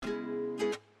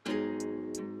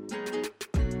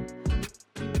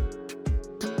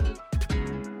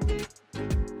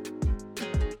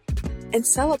In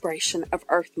celebration of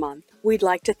Earth Month, we'd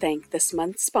like to thank this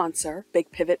month's sponsor, Big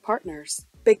Pivot Partners.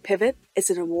 Big Pivot is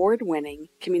an award-winning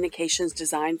communications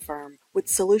design firm with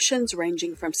solutions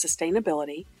ranging from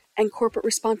sustainability and corporate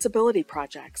responsibility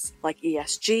projects like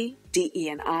ESG,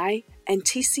 DE&I, and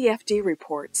TCFD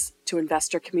reports to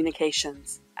investor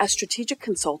communications. As strategic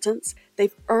consultants,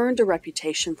 they've earned a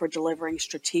reputation for delivering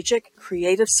strategic,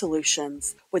 creative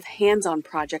solutions with hands-on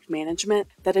project management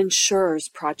that ensures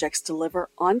projects deliver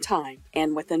on time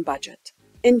and within budget.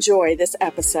 Enjoy this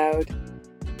episode.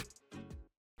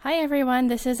 Hi everyone,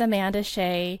 this is Amanda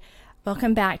Shea.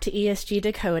 Welcome back to ESG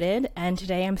Decoded, and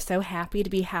today I'm so happy to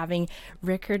be having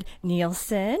Rickard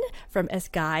Nilsson from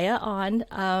Esgaia on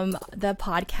the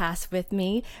podcast with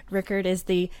me. Rickard is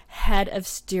the head of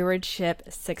stewardship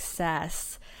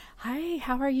success. Hi,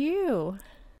 how are you?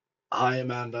 Hi,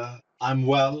 Amanda. I'm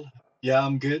well. Yeah,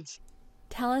 I'm good.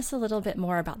 Tell us a little bit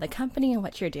more about the company and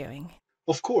what you're doing.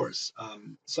 Of course.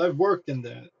 So I've worked in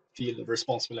the field of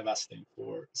responsible investing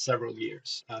for several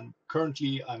years, and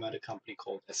currently I'm at a company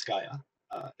called Esgaia.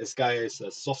 Esgaia is a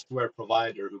software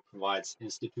provider who provides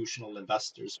institutional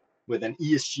investors with an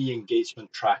ESG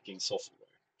engagement tracking software.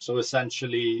 So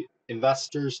essentially,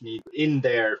 investors need, in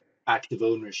their active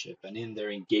ownership and in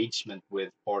their engagement with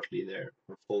partly their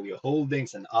portfolio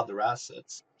holdings and other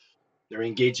assets, they're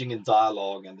engaging in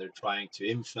dialogue and they're trying to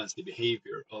influence the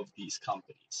behavior of these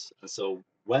companies. And so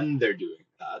when they're doing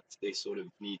that, they sort of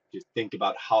need to think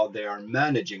about how they are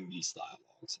managing these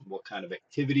dialogues and what kind of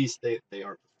activities they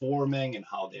are performing and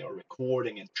how they are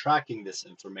recording and tracking this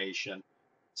information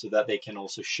so that they can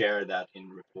also share that in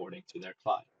reporting to their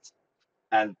clients.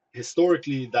 And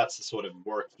historically, that's the sort of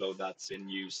workflow that's been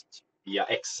used via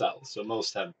Excel. So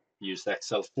most have used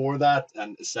Excel for that.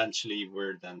 And essentially,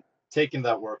 we're then taking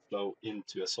that workflow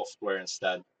into a software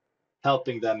instead,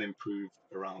 helping them improve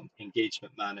around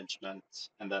engagement management.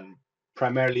 And then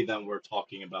primarily then we're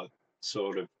talking about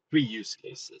sort of three use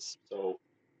cases. So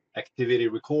activity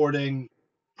recording,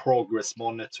 progress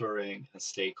monitoring, and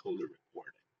stakeholder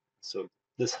reporting. So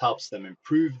this helps them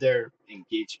improve their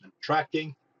engagement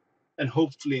tracking, and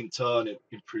hopefully in turn it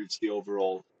improves the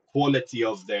overall quality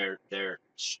of their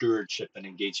stewardship and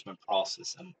engagement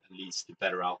process and leads to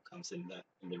better outcomes in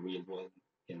the real world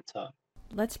in turn.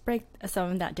 Let's break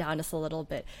some of that down just a little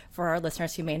bit for our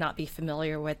listeners who may not be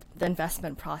familiar with the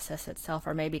investment process itself,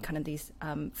 or maybe kind of these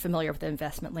familiar with the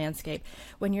investment landscape.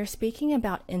 When you're speaking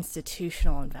about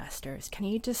institutional investors, can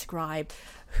you describe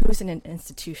who's an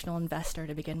institutional investor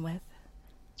to begin with?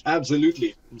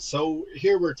 Absolutely. So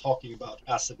here we're talking about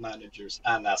asset managers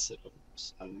and asset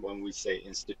owners. And when we say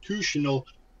institutional,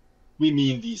 we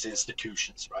mean these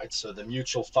institutions, right? So the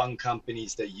mutual fund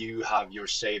companies that you have your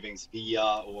savings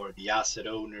via, or the asset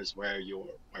owners where your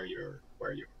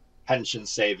pension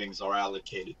savings are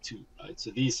allocated to, right?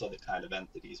 So these are the kind of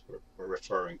entities we're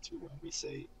referring to when we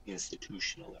say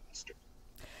institutional investors.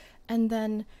 And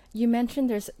then you mentioned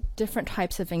there's different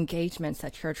types of engagements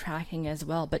that you're tracking as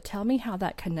well, but tell me how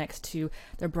that connects to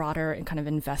the broader and kind of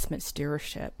investment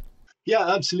stewardship. Yeah,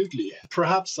 absolutely.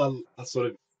 Perhaps I'll sort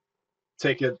of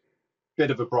take a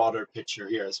bit of a broader picture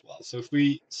here as well. So if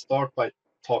we start by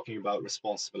talking about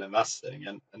responsible investing,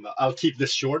 and I'll keep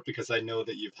this short because I know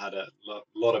that you've had a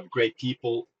lot of great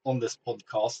people on this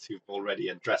podcast who've already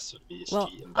addressed ESG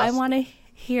investing. I want to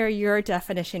hear your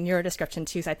definition, your description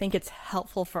too. So I think it's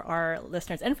helpful for our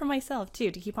listeners and for myself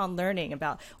too to keep on learning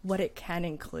about what it can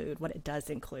include, what it does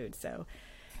include. So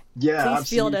yeah,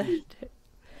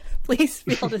 please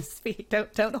feel to speak.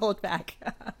 Don't hold back.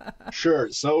 Sure.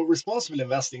 So responsible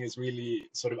investing is really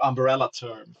sort of umbrella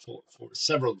term for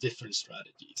several different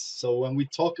strategies. So when we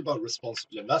talk about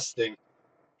responsible investing,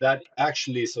 that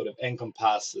actually sort of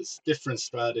encompasses different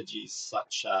strategies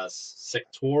such as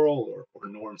sectoral or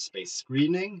norms-based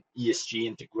screening, ESG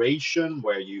integration,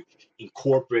 where you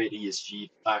incorporate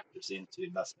ESG factors into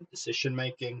investment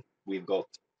decision-making. We've got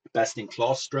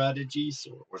best-in-class strategies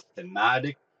or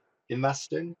thematic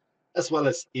investing, as well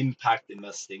as impact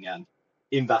investing and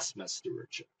investment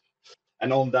stewardship.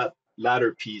 And on that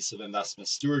latter piece of investment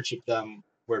stewardship, then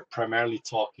we're primarily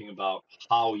talking about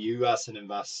how you as an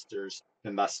investor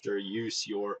use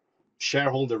your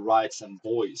shareholder rights and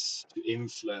voice to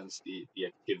influence the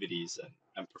activities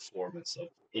and performance of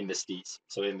investees.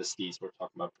 So investees, we're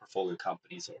talking about portfolio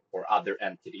companies or other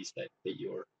entities that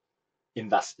you're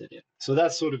invested in. So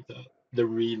that's sort of the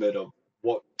remit of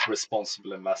what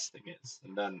responsible investing is.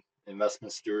 And then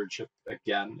investment stewardship,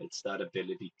 again, it's that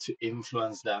ability to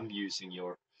influence them using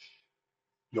your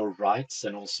rights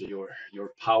and also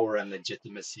your power and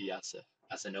legitimacy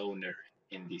as an owner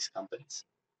in these companies.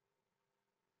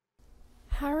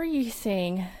 How are you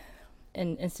seeing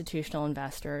in institutional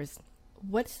investors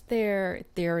What's their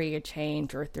theory of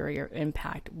change or theory of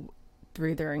impact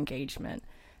through their engagement?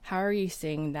 How are you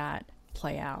seeing that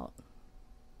play out?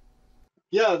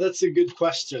 Yeah, that's a good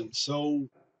question. So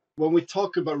when we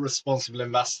talk about responsible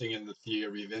investing in the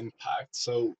theory of impact,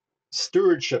 so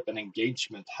stewardship and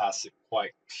engagement has a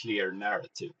quite clear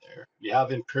narrative there. We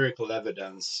have empirical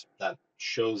evidence that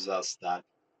shows us that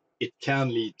it can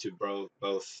lead to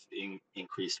both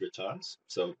increased returns.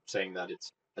 So saying that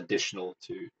it's additional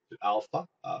to alpha,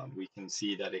 we can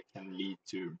see that it can lead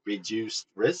to reduced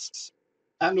risks,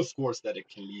 and of course that it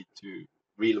can lead to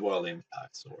real world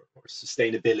impacts or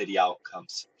sustainability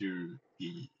outcomes through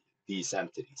these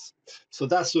entities. So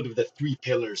that's sort of the three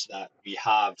pillars that we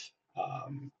have,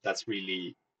 that's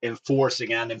really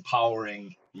enforcing and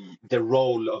empowering the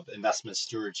role of investment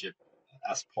stewardship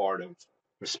as part of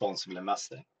responsible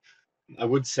investing. I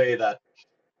would say that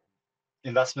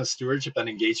investment stewardship and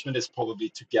engagement is probably,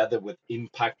 together with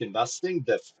impact investing,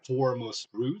 the foremost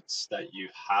routes that you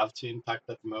have to impact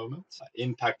at the moment.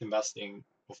 Impact investing,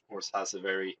 of course, has a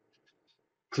very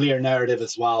clear narrative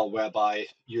as well, whereby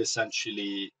you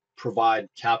essentially provide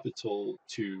capital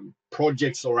to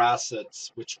projects or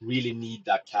assets which really need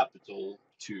that capital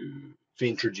to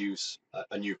introduce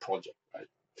a new project, right?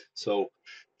 So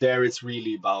there it's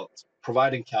really about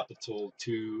providing capital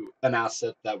to an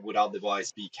asset that would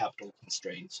otherwise be capital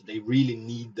constrained. So they really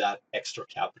need that extra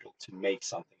capital to make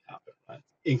something happen, right?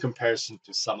 In comparison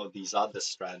to some of these other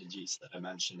strategies that I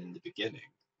mentioned in the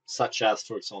beginning, such as,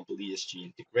 for example, ESG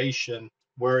integration,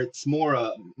 where it's more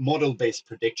a model-based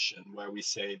prediction, where we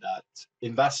say that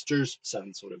investors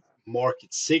send sort of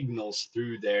market signals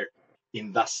through their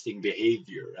investing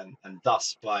behavior, and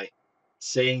thus by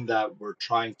saying that we're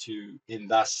trying to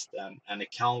invest and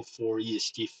account for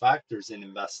ESG factors in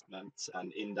investments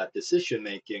and in that decision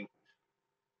making,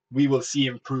 we will see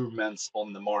improvements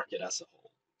on the market as a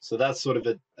whole. So that's sort of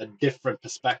a different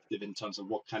perspective in terms of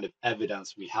what kind of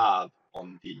evidence we have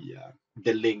on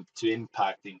the link to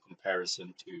impact in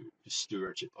comparison to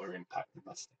stewardship or impact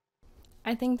investing.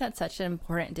 I think that's such an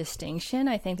important distinction.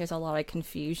 I think there's a lot of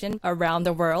confusion around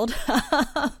the world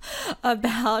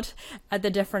about the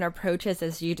different approaches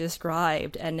as you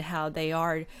described and how they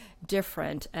are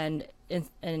different, and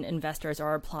investors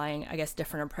are applying, I guess,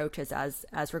 different approaches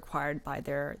as required by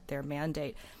their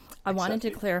mandate. I wanted to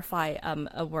clarify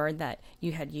a word that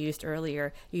you had used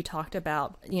earlier. You talked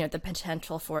about, the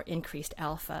potential for increased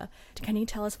alpha. Can you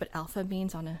tell us what alpha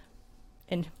means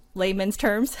in layman's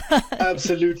terms?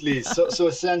 Absolutely. So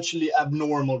essentially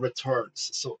abnormal returns.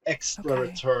 So extra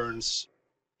returns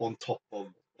on top of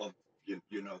the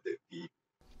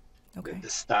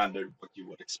standard what you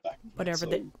would expect. Whatever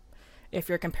right? If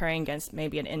you're comparing against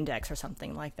maybe an index or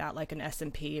something like that, like an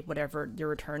S&P, whatever your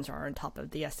returns are on top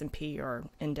of the S&P or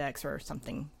index or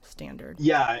something standard.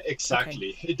 Yeah,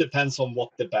 exactly. It depends on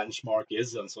what the benchmark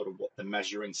is and sort of what the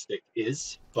measuring stick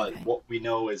is. But what we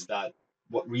know is that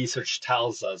what research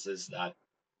tells us is that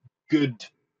good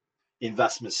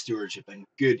investment stewardship and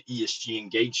good ESG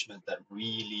engagement that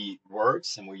really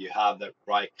works, and where you have that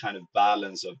right kind of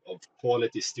balance of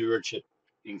quality stewardship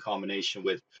in combination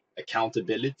with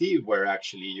accountability, where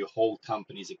actually you hold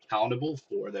companies accountable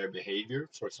for their behavior,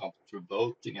 for example, through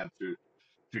voting and through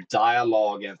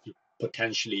dialogue and through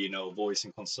potentially,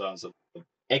 voicing concerns of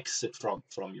exit from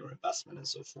your investment and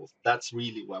so forth. That's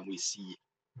really when we see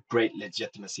great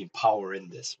legitimacy and power in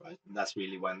this, right? And that's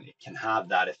really when it can have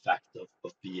that effect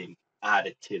of being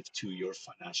additive to your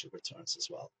financial returns as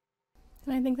well.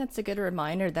 And I think that's a good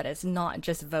reminder that it's not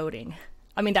just voting.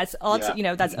 I mean, that's also,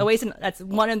 that's always, that's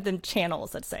one of the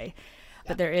channels, let's say,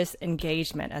 but there is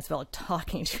engagement as well,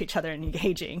 talking to each other and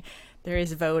engaging. There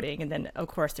is voting. And then, of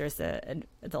course, there's the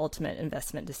ultimate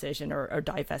investment decision or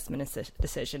divestment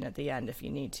decision at the end if you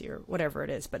need to, or whatever it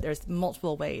is. But there's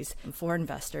multiple ways for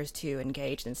investors to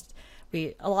engage. And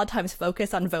we a lot of times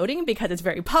focus on voting because it's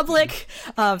very public,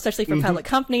 especially for public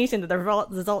companies, and the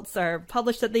results are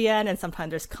published at the end. And sometimes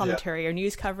there's commentary or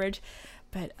news coverage.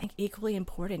 But I think equally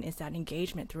important is that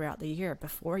engagement throughout the year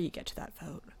before you get to that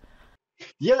vote.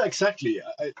 Yeah, exactly.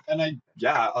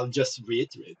 I'll just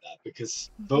reiterate that, because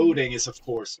voting is, of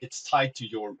course, it's tied to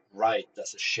your right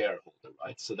as a shareholder,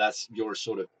 right? So that's your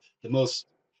sort of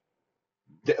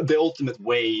the ultimate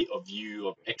way of you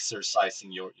of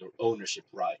exercising your ownership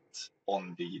right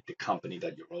on the company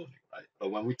that you're owning, right?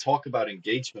 But when we talk about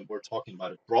engagement, we're talking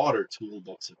about a broader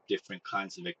toolbox of different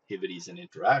kinds of activities and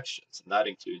interactions, and that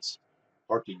includes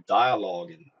partly dialogue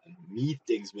and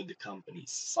meetings with the companies,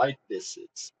 site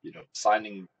visits,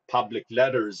 signing public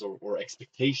letters or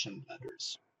expectation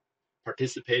letters,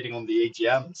 participating on the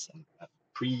AGMs and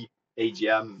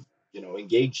pre-AGM,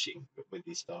 engaging with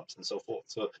these firms and so forth.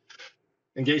 So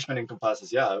Engagement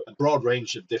encompasses, yeah, a broad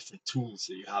range of different tools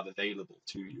that you have available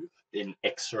to you in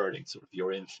exerting sort of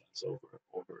your influence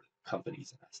over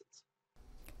companies and assets.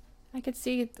 I could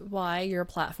see why your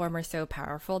platform is so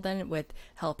powerful then with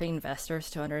helping investors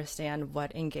to understand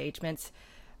what engagements,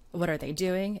 what are they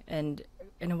doing, and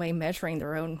in a way measuring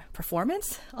their own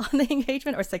performance on the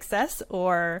engagement or success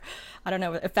or I don't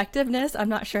know, effectiveness. I'm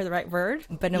not sure the right word,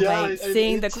 but in a way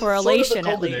seeing the correlation sort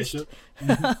of at least.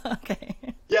 Okay.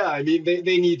 Yeah, I mean, they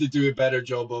need to do a better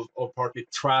job of partly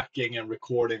tracking and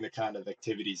recording the kind of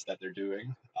activities that they're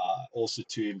doing, also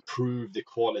to improve the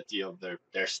quality of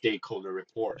their stakeholder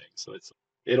reporting. So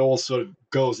it all sort of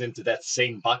goes into that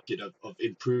same bucket of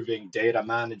improving data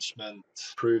management,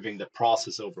 improving the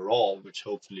process overall, which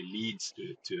hopefully leads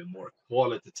to a more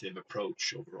qualitative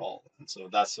approach overall. And so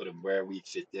that's sort of where we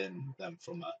fit in them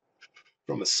from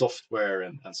a software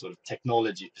and sort of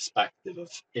technology perspective of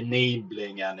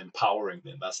enabling and empowering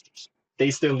the investors.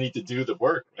 They still need to do the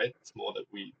work, right? It's more that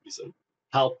we sort of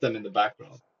help them in the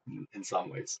background in some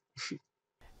ways.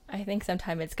 I think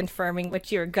sometimes it's confirming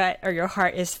what your gut or your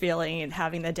heart is feeling and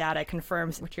having the data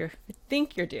confirms what you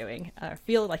think you're doing,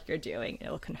 feel like you're doing.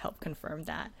 It can help confirm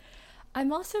that.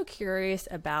 I'm also curious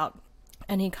about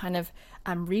any kind of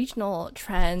regional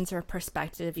trends or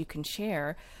perspective you can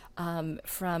share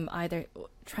from either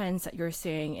trends that you're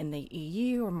seeing in the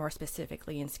EU or more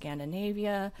specifically in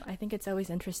Scandinavia. I think it's always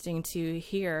interesting to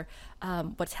hear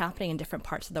what's happening in different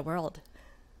parts of the world.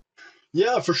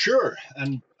 Yeah, for sure.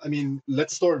 And I mean,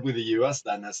 let's start with the US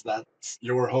then, as that's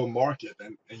your home market.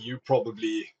 And you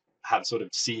probably have sort of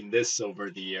seen this over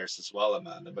the years as well,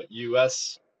 Amanda. But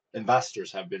US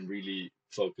investors have been really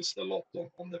focused a lot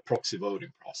on the proxy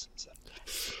voting process and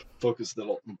focused a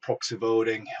lot on proxy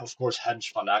voting. Of course,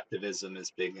 hedge fund activism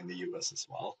is big in the US as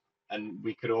well. And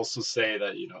we could also say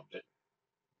that, that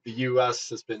the US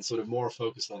has been sort of more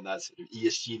focused on that sort of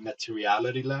ESG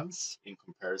materiality lens in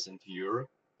comparison to Europe,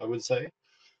 I would say.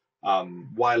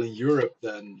 While in Europe,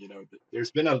 then, there's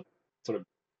been a sort of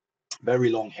very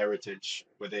long heritage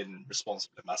within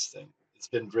responsible investing. It's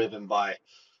been driven by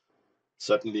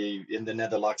certainly in the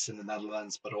Netherlands in the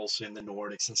Netherlands, but also in the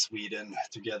Nordics and Sweden,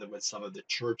 together with some of the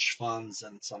church funds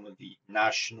and some of the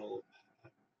national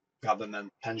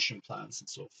government pension plans and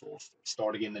so forth,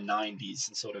 starting in the 90s.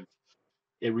 And sort of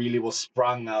it really was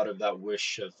sprung out of that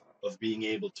wish of being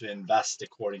able to invest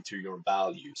according to your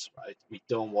values, right? We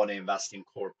don't want to invest in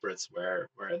corporates where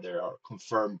there are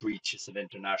confirmed breaches of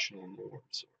international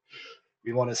norms.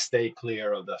 We want to stay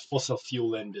clear of the fossil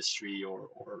fuel industry or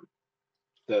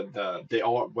the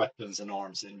art, weapons and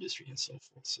arms industry and so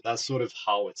forth. So that's sort of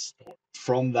how it started.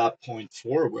 From that point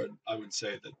forward, I would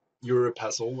say that Europe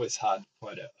has always had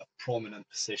quite a prominent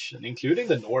position, including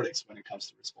the Nordics, when it comes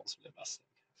to responsible investing.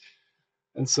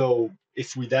 And so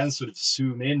if we then sort of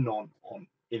zoom in on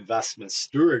investment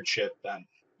stewardship and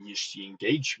ESG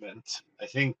engagement, I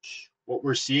think what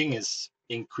we're seeing is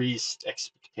increased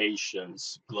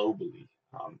expectations globally.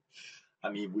 I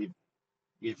mean,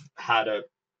 we've had a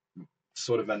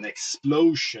sort of an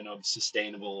explosion of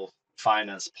sustainable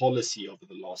finance policy over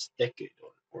the last decade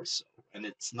or so. And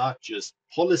it's not just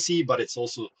policy, but it's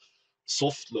also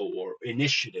soft law or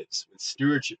initiatives with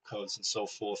stewardship codes and so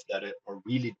forth that are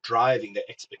really driving the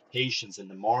expectations in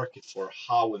the market for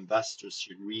how investors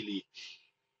should really,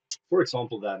 for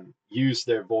example, then use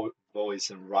their voice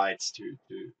and rights to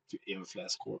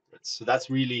influence corporates. So that's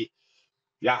really,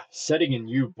 yeah, setting a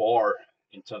new bar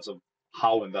in terms of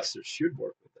how investors should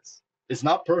work with this. It's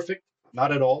not perfect,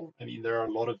 not at all. I mean, there are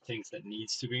a lot of things that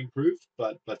needs to be improved,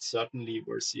 but certainly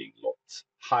we're seeing lots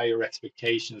higher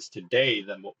expectations today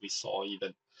than what we saw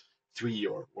even 3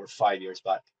 or 5 years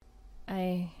back.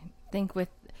 I think with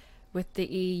the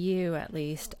EU at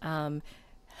least,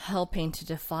 helping to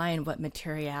define what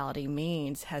materiality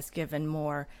means has given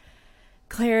more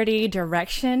clarity,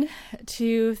 direction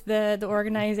to the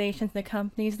organizations, the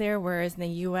companies there, whereas in the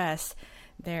U.S.,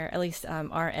 there, at least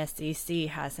our SEC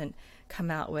hasn't come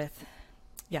out with,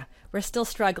 yeah, we're still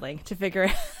struggling to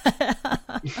figure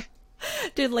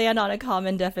to land on a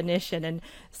common definition, and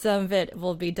some of it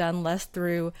will be done less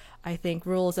through, I think,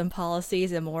 rules and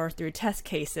policies and more through test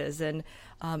cases and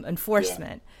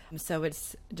enforcement. Yeah. So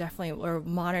it's definitely, we're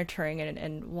monitoring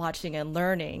and watching and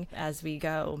learning as we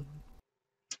go.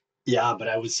 Yeah, but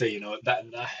I would say,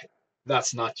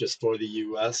 that's not just for the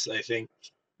US. I think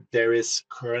there is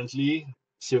currently,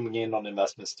 zooming in on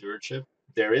investment stewardship,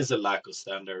 there is a lack of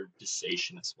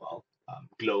standardization as well,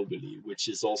 globally, which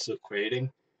is also creating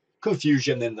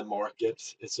confusion in the market.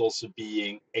 It's also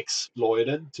being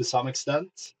exploited to some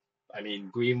extent. I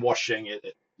mean, greenwashing,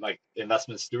 like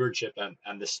investment stewardship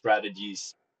and the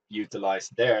strategies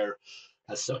utilized there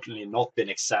has certainly not been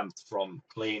exempt from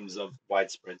claims of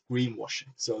widespread greenwashing.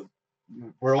 So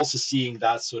we're also seeing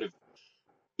that sort of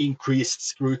increased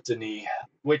scrutiny,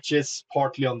 which is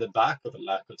partly on the back of a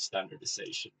lack of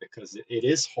standardization, because it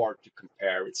is hard to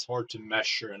compare. It's hard to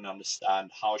measure and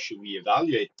understand how should we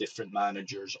evaluate different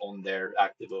managers on their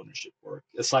active ownership work,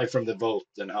 aside from the vote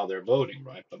and how they're voting,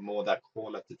 right? But more that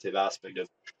qualitative aspect of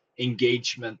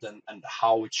engagement and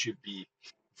how it should be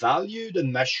valued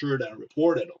and measured and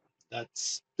reported on.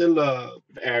 That's still a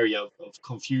area of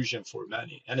confusion for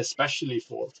many, and especially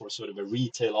for sort of a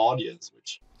retail audience,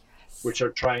 which are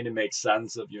trying to make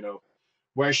sense of,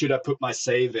 where should I put my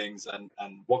savings, and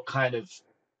what kind of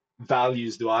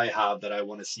values do I have that I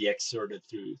want to see exerted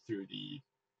through the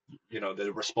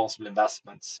the responsible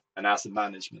investments and asset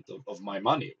management of my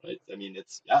money, right? I mean,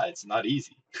 it's not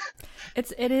easy.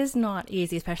 It is not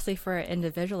easy, especially for an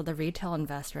individual, the retail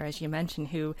investor, as you mentioned,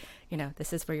 who,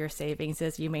 this is where your savings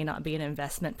is. You may not be an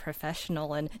investment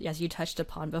professional. And as you touched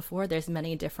upon before, there's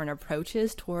many different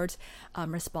approaches towards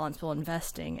responsible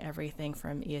investing, everything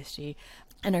from ESG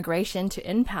integration to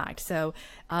impact. So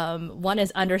one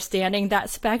is understanding that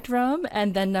spectrum,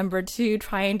 and then number two,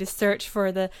 trying to search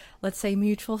for the, let's say,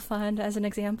 mutual fund as an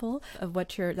example of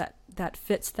what that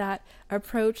fits that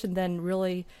approach, and then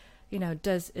really,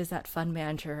 is that fund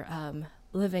manager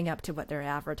living up to what they're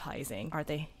advertising? Are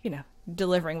they,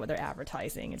 delivering what they're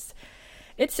advertising?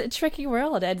 It's a tricky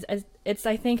world. It's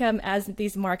I think as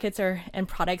these markets and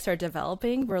products are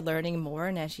developing, we're learning more,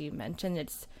 and as you mentioned,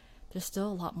 there's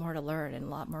still a lot more to learn and a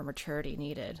lot more maturity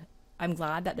needed. I'm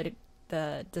glad that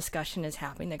the discussion is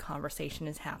happening, the conversation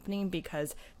is happening,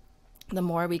 because the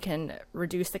more we can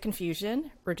reduce the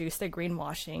confusion, reduce the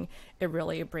greenwashing, it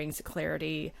really brings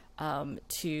clarity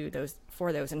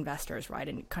for those investors, right?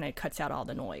 And kind of cuts out all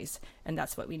the noise. And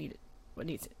that's what we need.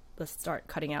 Let's start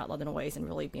cutting out all the noise and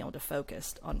really being able to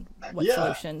focus on what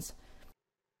solutions.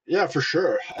 Yeah, for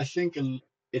sure. I think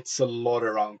it's a lot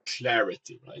around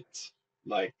clarity, right?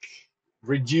 Like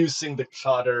reducing the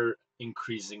clutter,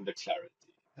 increasing the clarity.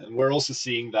 And we're also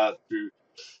seeing that through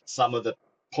some of the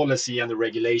policy and the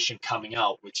regulation coming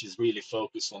out, which is really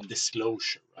focused on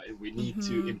disclosure, right? We need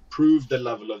to improve the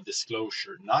level of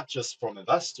disclosure, not just from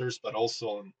investors, but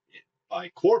also by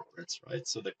corporates, right?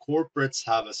 So the corporates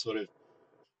have a sort of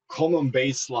common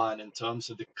baseline in terms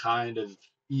of the kind of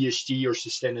ESG or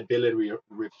sustainability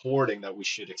reporting that we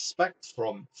should expect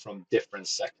from different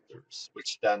sectors,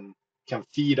 which then can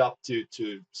feed up to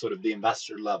sort of the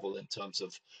investor level in terms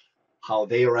of how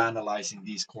they are analyzing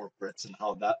these corporates and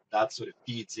how that sort of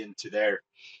feeds into their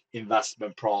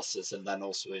investment process, and then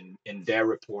also in their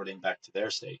reporting back to their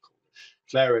stakeholders.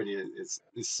 Clarity is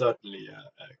certainly a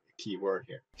key word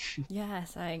here.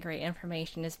 Yes, I agree.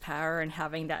 Information is power, and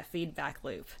having that feedback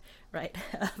loop, right?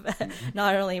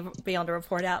 Not only being able to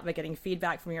report out, but getting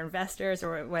feedback from your investors,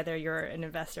 or whether you're an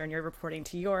investor and you're reporting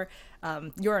to your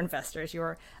investors,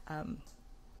 your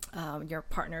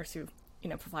partners who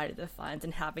provided the funds,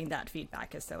 and having that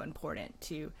feedback is so important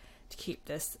to keep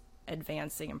this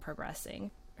advancing and progressing.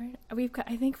 Right?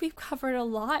 I think we've covered a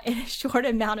lot in a short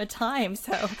amount of time.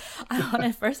 So I want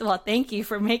to, first of all, thank you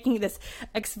for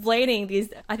explaining these,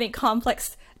 I think,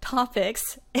 complex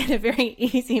topics in a very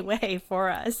easy way for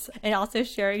us, and also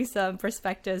sharing some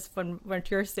perspectives from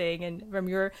what you're seeing and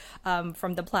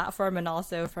from the platform, and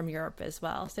also from Europe as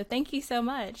well. So thank you so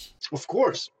much. Of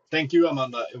course. Thank you,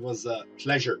 Amanda. It was a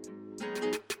pleasure.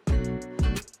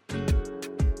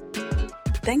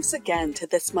 Thanks again to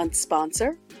this month's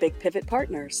sponsor, Big Pivot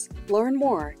Partners. Learn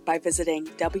more by visiting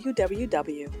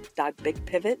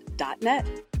www.bigpivot.net.